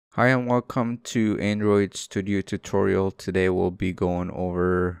Hi and welcome to Android Studio tutorial. Today we'll be going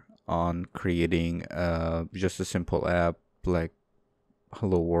over on creating just a simple app like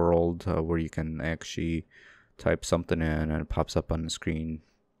Hello World where you can actually type something in and it pops up on the screen.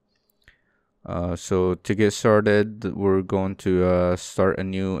 So to get started, we're going to start a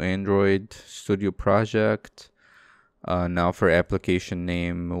new Android Studio project. Now for application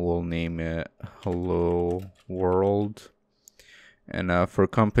name, we'll name it Hello World. And for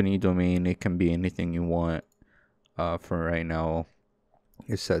company domain, it can be anything you want. For right now,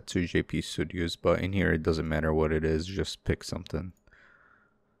 it's set to JP Studios, but in here it doesn't matter what it is, just pick something.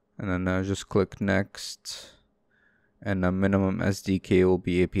 And then just click next. And the minimum SDK will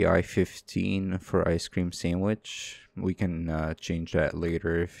be API 15 for ice cream sandwich. We can change that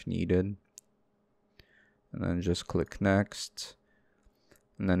later if needed. And then just click next.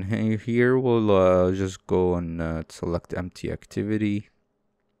 And then here we'll just go and select empty activity.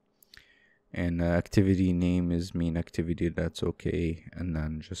 And activity name is main activity, that's okay. And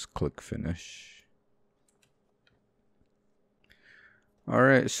then just click finish.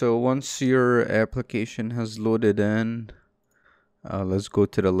 Alright, so once your application has loaded in, let's go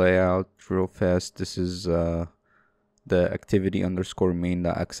to the layout real fast. This is the activity underscore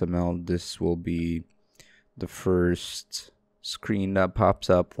main.xml. This will be the first screen that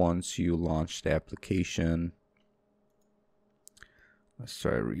pops up once you launch the application. Let's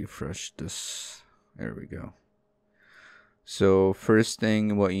try to refresh this. There we go. So first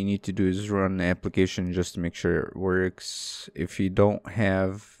thing, what you need to do is run the application just to make sure it works. If you don't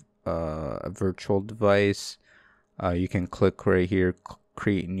have a virtual device, you can click right here,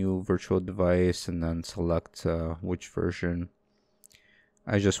 create new virtual device, and then select which version.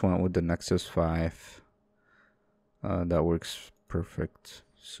 I just went with the Nexus 5. That works perfect.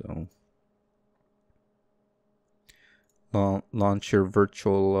 So launch your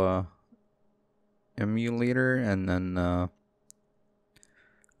virtual emulator, and then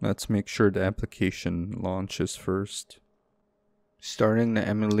let's make sure the application launches first. Starting the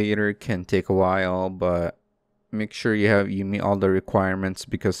emulator can take a while, but make sure you meet all the requirements,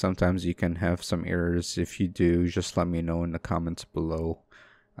 because sometimes you can have some errors. If you do, just let me know in the comments below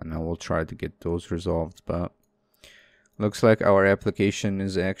and I will try to get those resolved. But looks like our application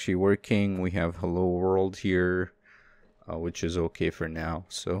is actually working. We have Hello World here, which is okay for now.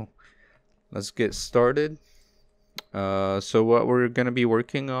 So let's get started. So what we're gonna be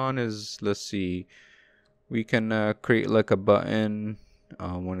working on is, let's see, we can create like a button.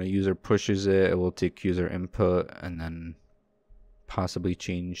 When a user pushes it, it will take user input and then possibly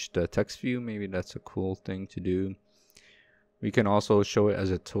change the text view. Maybe that's a cool thing to do. We can also show it as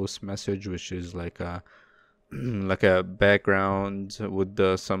a toast message, which is like a like a background with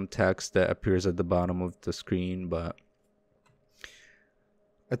some text that appears at the bottom of the screen. But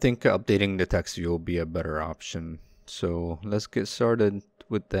I think updating the text view will be a better option. So let's get started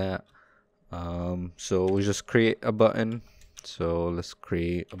with that. So we'll just create a button. So let's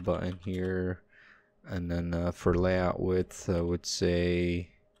create a button here, and then for layout width, I would say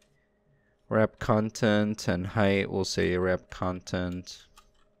wrap content, and height we'll say wrap content.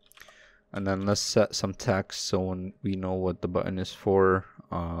 And then let's set some text so when we know what the button is for.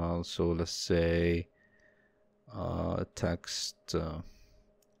 So let's say text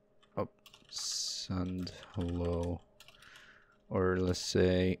send hello, or let's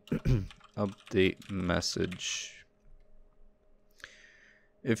say update message.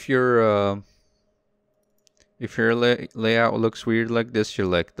 If your layout looks weird like this, you're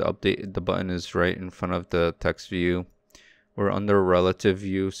like the button is right in front of the text view. We're under relative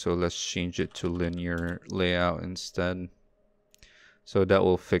view, so let's change it to linear layout instead. So that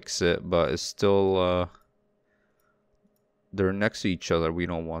will fix it, but it's still they're next to each other. We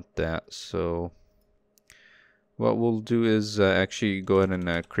don't want that. So what we'll do is actually go ahead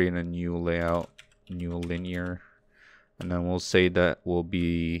and create a new layout, new linear, and then we'll say that will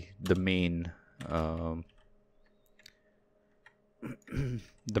be the main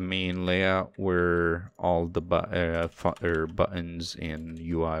the main layout where all the buttons and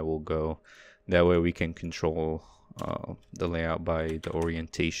UI will go. That way we can control the layout by the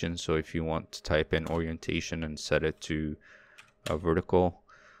orientation. So if you want to type in orientation and set it to vertical,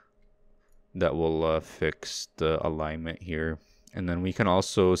 that will fix the alignment here. And then we can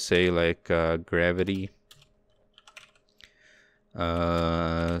also say like gravity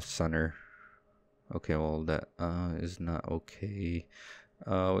center. Okay, well that is not okay.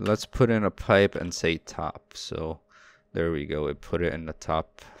 Let's put in a pipe and say top. So there we go. It put it in the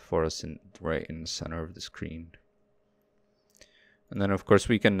top for us, right in the center of the screen. And then of course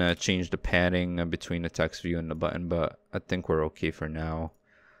we can change the padding between the text view and the button, but I think we're okay for now.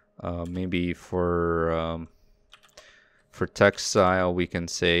 Maybe for text style we can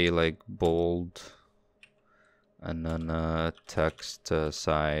say like bold, and then text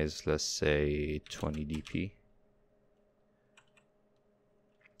size, let's say 20 dp.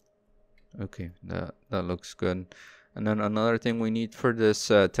 Okay, that looks good. And then another thing we need for this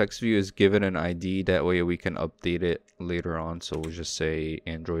text view is give it an ID. That way we can update it later on. So we'll just say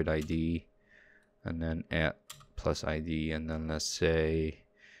Android ID, and then at plus ID, and then let's say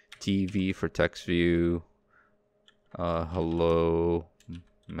TV for text view, hello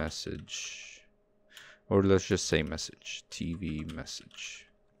message, or let's just say message, TV message.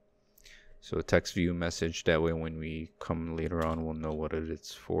 So text view message, that way when we come later on we'll know what it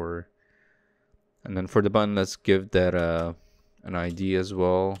is for. And then for the button, let's give that an ID as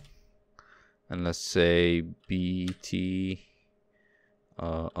well, and let's say BT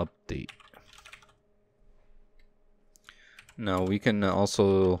update. Now we can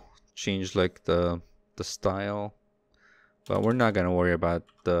also change like the style, but we're not gonna worry about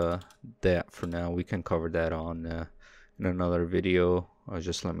that for now. We can cover that on in another video.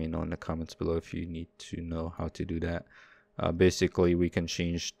 Just let me know in the comments below if you need to know how to do that. Basically, we can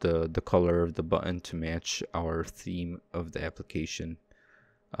change the color of the button to match our theme of the application,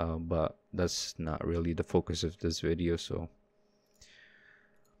 but that's not really the focus of this video. So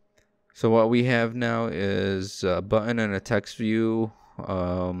what we have now is a button and a text view.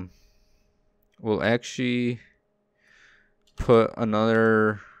 We'll actually put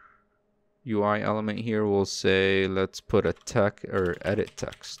another UI element here. We'll say let's put a edit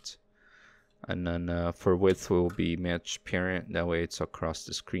text. And then for width will be match parent, that way it's across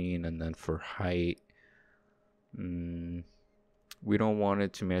the screen. And then for height, we don't want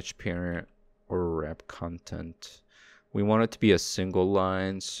it to match parent or wrap content. We want it to be a single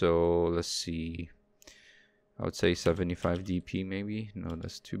line, so let's see, I would say 75 dp maybe. No,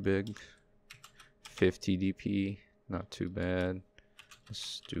 that's too big. 50 dp, not too bad.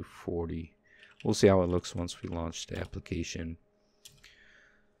 Let's do 40. We'll see how it looks once we launch the application.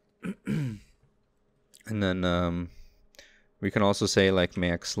 And then we can also say like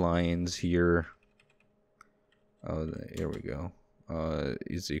max lines here. Here we go.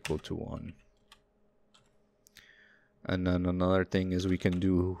 Is equal to 1. And then another thing is we can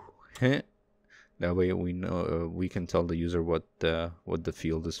do hint. That way we know we can tell the user what the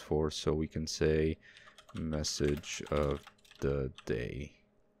field is for. So we can say message of the day.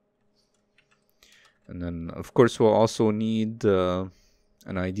 And then of course we'll also need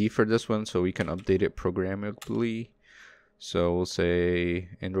an ID for this one, so we can update it programmably. So we'll say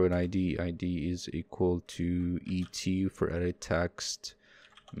Android ID is equal to ET for edit text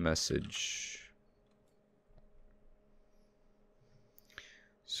message.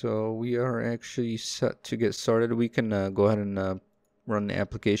 So we are actually set to get started. We can go ahead and run the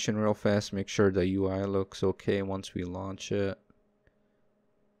application real fast, make sure the UI looks okay once we launch it.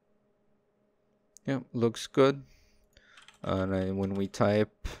 Yep, looks good. And when we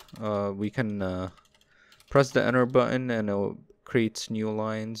type, we can press the enter button and it creates new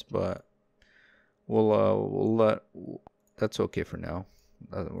lines, but that's okay for now.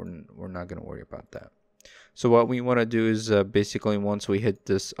 We're not gonna worry about that. So what we want to do is basically once we hit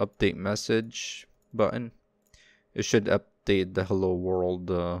this update message button, it should update the hello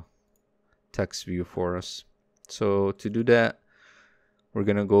world text view for us. So to do that, we're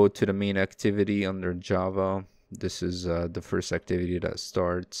gonna go to the main activity under Java. This is the first activity that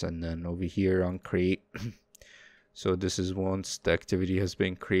starts, and then over here on create. So this is once the activity has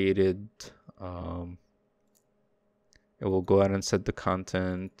been created, it will go ahead and set the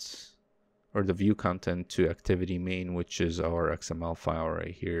content or the view content to activity main, which is our XML file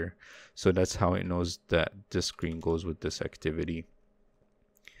right here. So that's how it knows that this screen goes with this activity.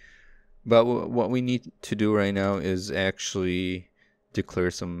 But what we need to do right now is actually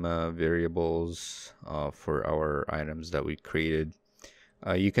declare some variables for our items that we created.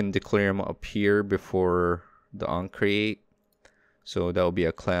 You can declare them up here before the onCreate. So that will be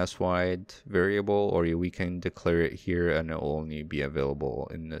a class-wide variable, or we can declare it here and it will only be available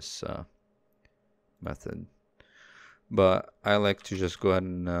in this method. But I like to just go ahead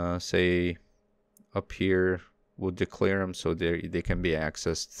and say up here we'll declare them so they can be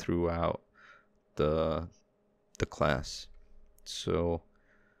accessed throughout the class. So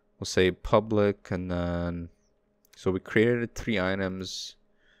we'll say public, and then so we created 3 items,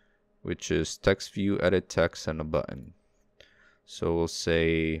 which is text view, edit text, and a button. So we'll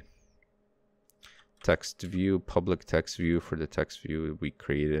say text view, public text view for the text view we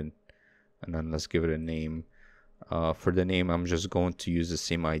created, and then let's give it a name. For the name, I'm just going to use the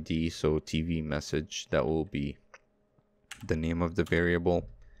same ID, so TV message, that will be the name of the variable.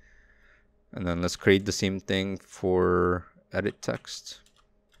 And then let's create the same thing for edit text.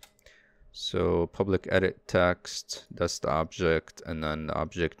 So public edit text, that's the object, and then the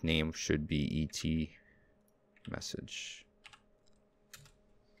object name should be EditMessage.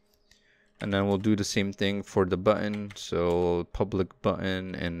 And then we'll do the same thing for the button. So public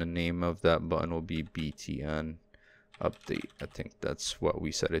button, and the name of that button will be BTN update. I think that's what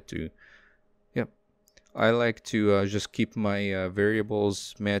we set it to. Yep. I like to just keep my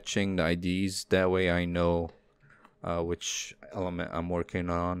variables matching the IDs. That way I know which element I'm working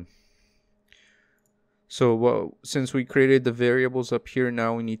on. So since we created the variables up here,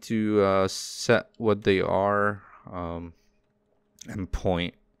 now we need to set what they are and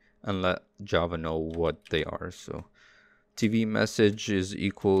point and let Java know what they are. So TV message is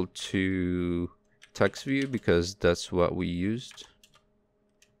equal to TextView because that's what we used.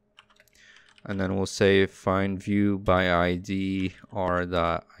 And then we'll say find view by ID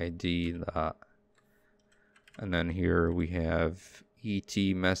r.id. And then here we have ET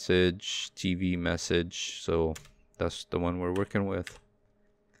message, TV message. So that's the one we're working with.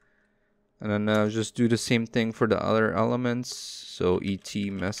 And then just do the same thing for the other elements. So ET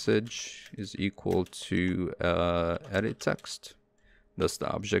message is equal to edit text. That's the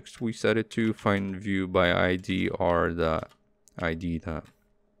object we set it to. Find view by ID r.id.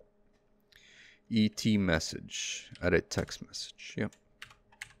 ET message, edit text message. Yep.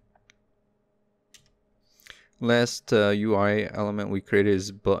 Last UI element we created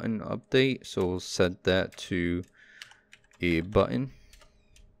is button update. So we'll set that to a button.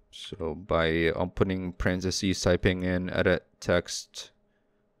 So by opening parentheses, typing in edit text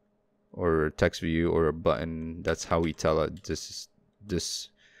or text view or a button, that's how we tell it this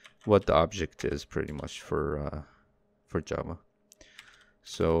what the object is pretty much for Java.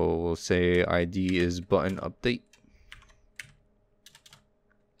 So we'll say ID is button update.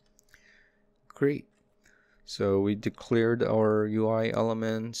 Great. So we declared our UI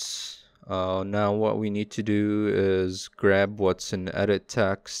elements. Now what we need to do is grab what's in edit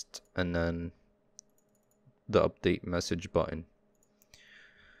text and then the update message button.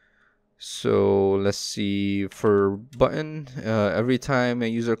 So let's see, for button, every time a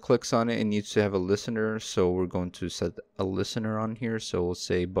user clicks on it, it needs to have a listener. So we're going to set a listener on here. So we'll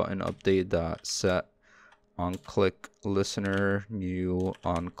say button update dot set on click listener new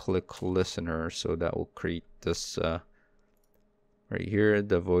on click listener. So that will create this right here,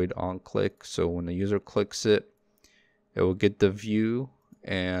 the void on click. So when the user clicks it, it will get the view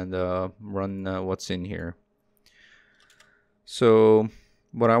and run what's in here. So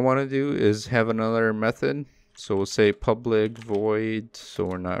what I want to do is have another method. So we'll say public void, so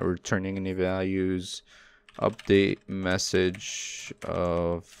we're not returning any values, update message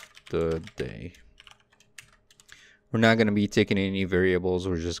of the day. We're not going to be taking any variables.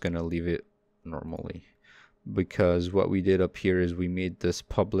 We're just going to leave it normally, because what we did up here is we made this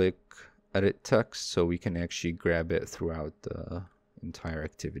public edit text so we can actually grab it throughout the entire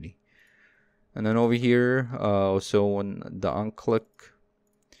activity. And then over here, so when the on click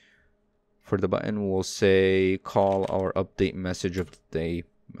for the button, we'll say call our update message of the day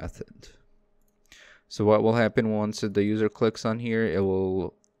method. So what will happen once the user clicks on here, it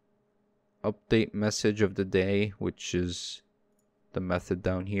will update message of the day, which is the method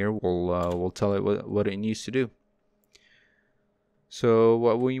down here. We'll tell it what it needs to do. So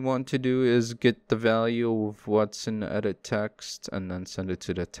what we want to do is get the value of what's in the edit text and then send it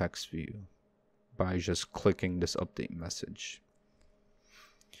to the text view by just clicking this update message.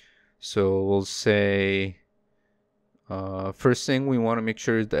 So we'll say first thing, we want to make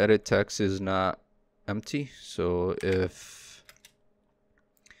sure the edit text is not empty. So if,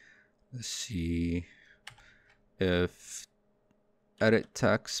 let's see, if edit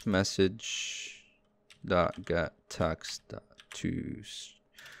text message dot get text dot to,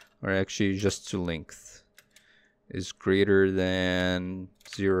 or actually just to length, is greater than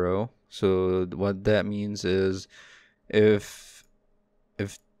 0. So what that means is if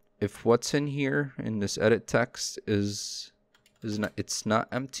what's in here in this edit text is not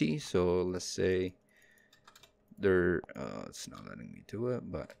empty. So let's say it's not letting me do it,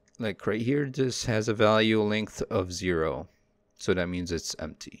 but like right here, this has a value length of 0. So that means it's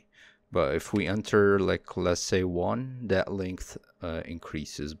empty. But if we enter, like, let's say 1, that length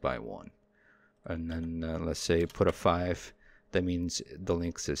increases by 1. And then let's say put a 5, that means the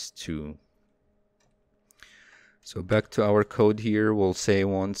length is 2. So back to our code here, we'll say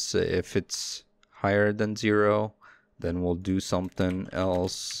once if it's higher than 0, then we'll do something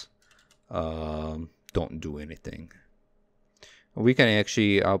else. Don't do anything. We can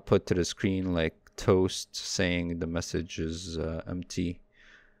actually output to the screen like toast saying the message is empty.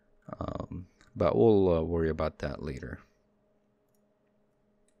 But we'll worry about that later.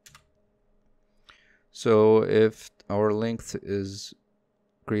 So if our length is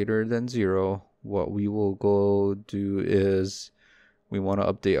greater than 0, what we will go do is we want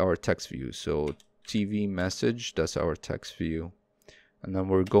to update our text view. So TV message, that's our text view. And then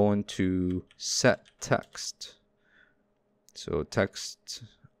we're going to set text. So text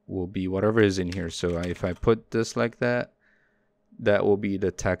will be whatever is in here. So if I put this like that, that will be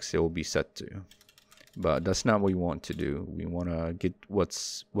the text it will be set to. But that's not what we want to do. We want to get what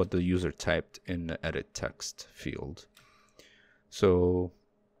the user typed in the edit text field. So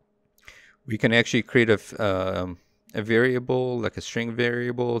we can actually create a variable, like a string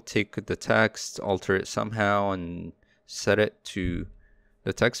variable, take the text, alter it somehow, and set it to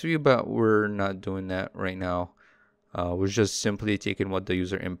the text view, but we're not doing that right now. We're just simply taking what the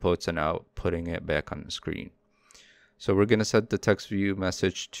user inputs and outputting it back on the screen. So we're going to set the text view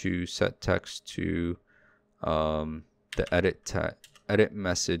message to set text to the edit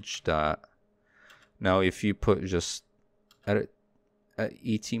message dot. Now if you put just edit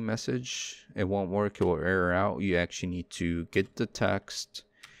et message, it won't work, it will error out. You actually need to get the text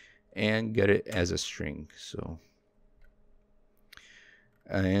and get it as a string. So,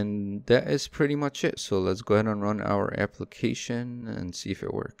 and that is pretty much it. So let's go ahead and run our application and see if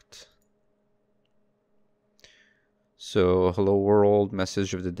it worked. So hello world,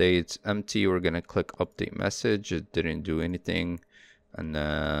 message of the day, it's empty. We're gonna click update message. It didn't do anything. And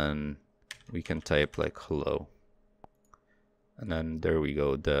then we can type like hello. And then there we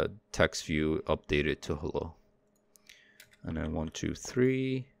go, the text view updated to hello. And then 1, 2,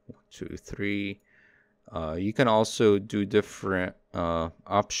 3, 1, 2, 3. You can also do different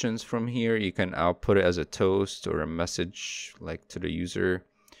options from here. You can output it as a toast or a message like to the user,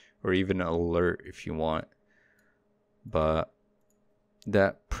 or even an alert if you want. But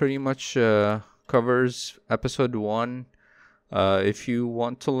that pretty much covers episode 1. If you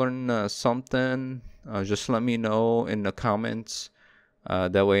want to learn something, just let me know in the comments.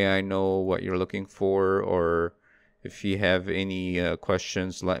 That way I know what you're looking for, or if you have any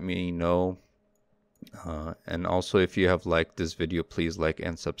questions, let me know. And also, if you have liked this video, please like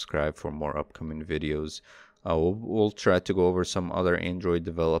and subscribe for more upcoming videos. We'll try to go over some other Android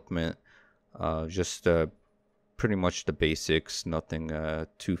development, just pretty much the basics, nothing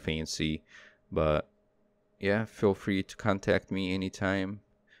too fancy. But yeah, feel free to contact me anytime,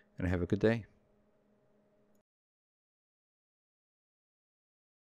 and have a good day.